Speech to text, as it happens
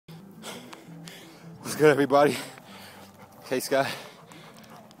Good, everybody. Hey, Scott.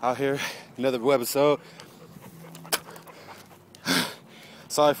 Out here, another webisode.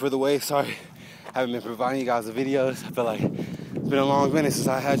 Sorry for the wait. Sorry, haven't been providing you guys the videos. I feel like it's been a long minute since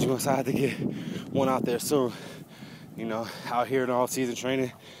I had you, so I had to get one out there soon. You know, out here in all season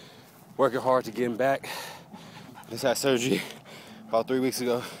training, working hard to getting back. Just had surgery about 3 weeks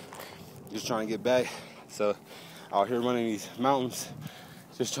ago. Just trying to get back. So out here running these mountains,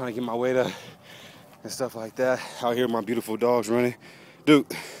 just trying to get my weight up and stuff like that. Out here, my beautiful dogs running.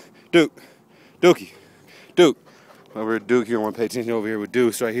 Dookie. Over at Duke, you don't want to pay attention over here with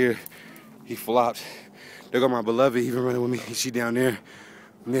Deuce right here. He flopped. There go my beloved, even running with me. She down there.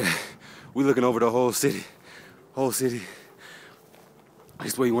 Yeah, we looking over the whole city. This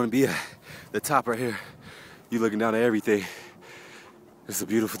is where you want to be at. The top right here. You looking down at everything. It's a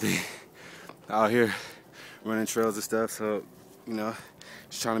beautiful thing. Out here, running trails and stuff. So, you know,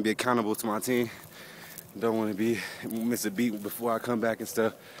 just trying to be accountable to my team. Don't want to miss a beat before I come back and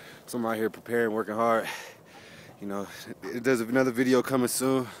stuff. So I'm out here preparing, working hard. You know, there's another video coming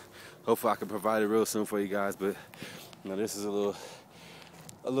soon. Hopefully I can provide it real soon for you guys. But you know, this is a little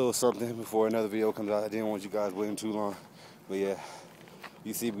something before another video comes out. I didn't want you guys waiting too long. But yeah,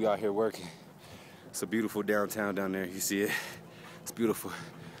 you see we out here working. It's a beautiful downtown down there. You see it. It's beautiful.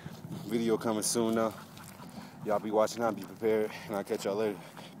 Video coming soon though. Y'all be watching out, be prepared, and I'll catch y'all later.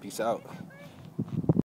 Peace out.